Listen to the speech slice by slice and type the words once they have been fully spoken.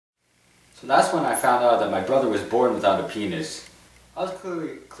So that's when I found out that my brother was born without a penis. I was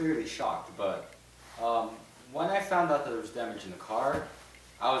clearly shocked, but when I found out that there was damage in the car,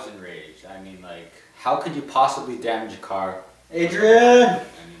 I was enraged. I mean, like, how could you possibly damage a car? Adrian! I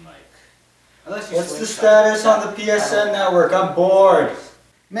mean, like, unless you what's the status on the PSN network? I'm bored.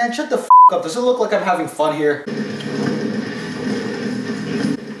 Man, shut the f up. Does it look like I'm having fun here?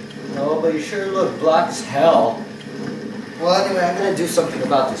 Oh, but you sure look black as hell. Well, anyway, I'm gonna do something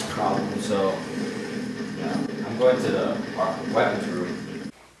about this problem, so... Yeah, I'm going to the weapons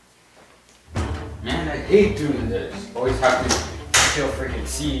room. Man, I hate doing this. Always have to kill freaking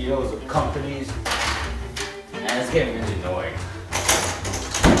CEOs of companies. Man, it's getting really annoying.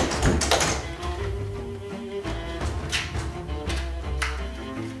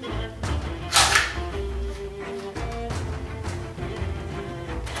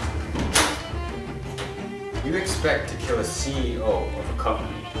 You expect to kill a CEO of a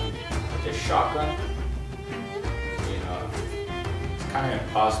company with a shotgun? You know, it's kind of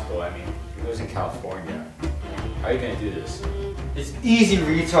impossible. I mean, he lives in California. How are you gonna do this? It's easy,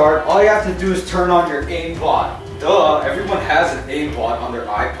 retard. All you have to do is turn on your aimbot. Duh, everyone has an aimbot on their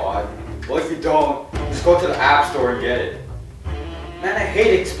iPod. Well, if you don't, just go to the App Store and get it. Man, I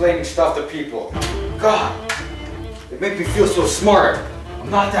hate explaining stuff to people. God, they make me feel so smart. I'm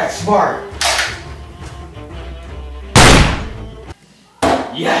not that smart.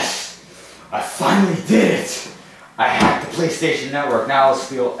 Yes! I finally did it! I hacked the PlayStation Network. Now I'll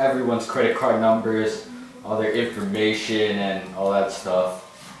steal everyone's credit card numbers, all their information, and all that stuff.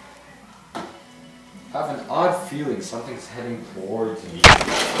 I have an odd feeling something's heading towards me.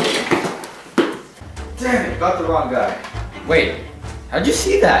 Damn it, got the wrong guy. Wait, how'd you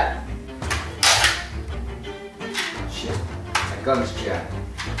see that? Shit, my gun's jammed.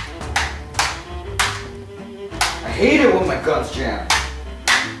 I hate it when my gun's jammed.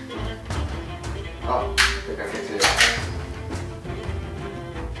 Oh, I think I fixed it.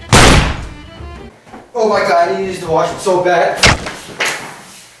 Oh my god, I need to wash it so bad.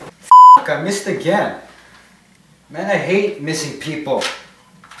 Fuck, I missed again. Man, I hate missing people.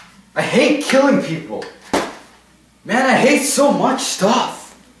 I hate killing people. Man, I hate so much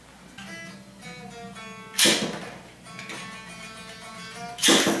stuff.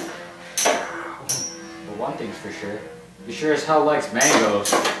 But one thing's for sure. He sure as hell likes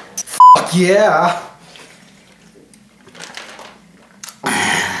mangoes. Fuck yeah!